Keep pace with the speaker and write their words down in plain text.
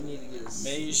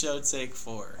Mayhew Show take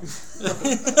 4.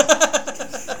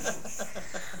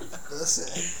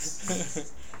 Listen.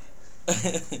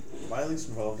 Miley's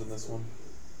involved in this one.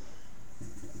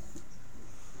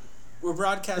 We're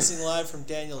broadcasting live from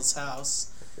Daniel's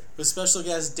house with special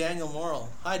guest Daniel Morrill.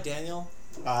 Hi, Daniel.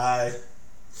 Hi.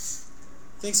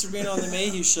 Thanks for being on the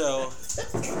Mayhew Show.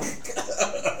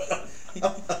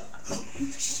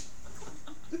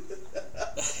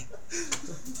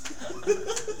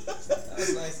 That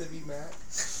was nice of you, Matt.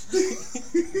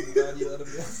 I'm glad you let him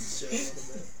be on the show a little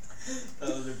bit. That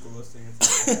was the coolest thing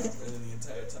that's ever happened in the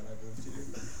entire time I moved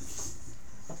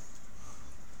here.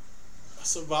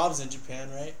 So Bob's in Japan,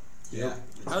 right? Yep.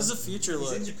 How's the future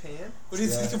look? He's in Japan? What do you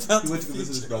think about He the went to visit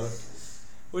his future? brother.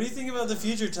 What do you think about the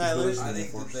future, Tyler? really- I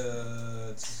think that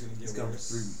it's just going to It's get gone for worse.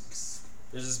 3 weeks.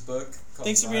 There's this book called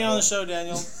Thanks for being on the Bible. show,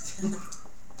 Daniel.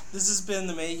 This has been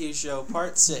the Mayhew Show,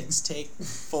 Part 6, Take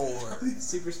 4.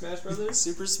 Super Smash Brothers?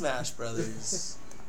 Super Smash Brothers.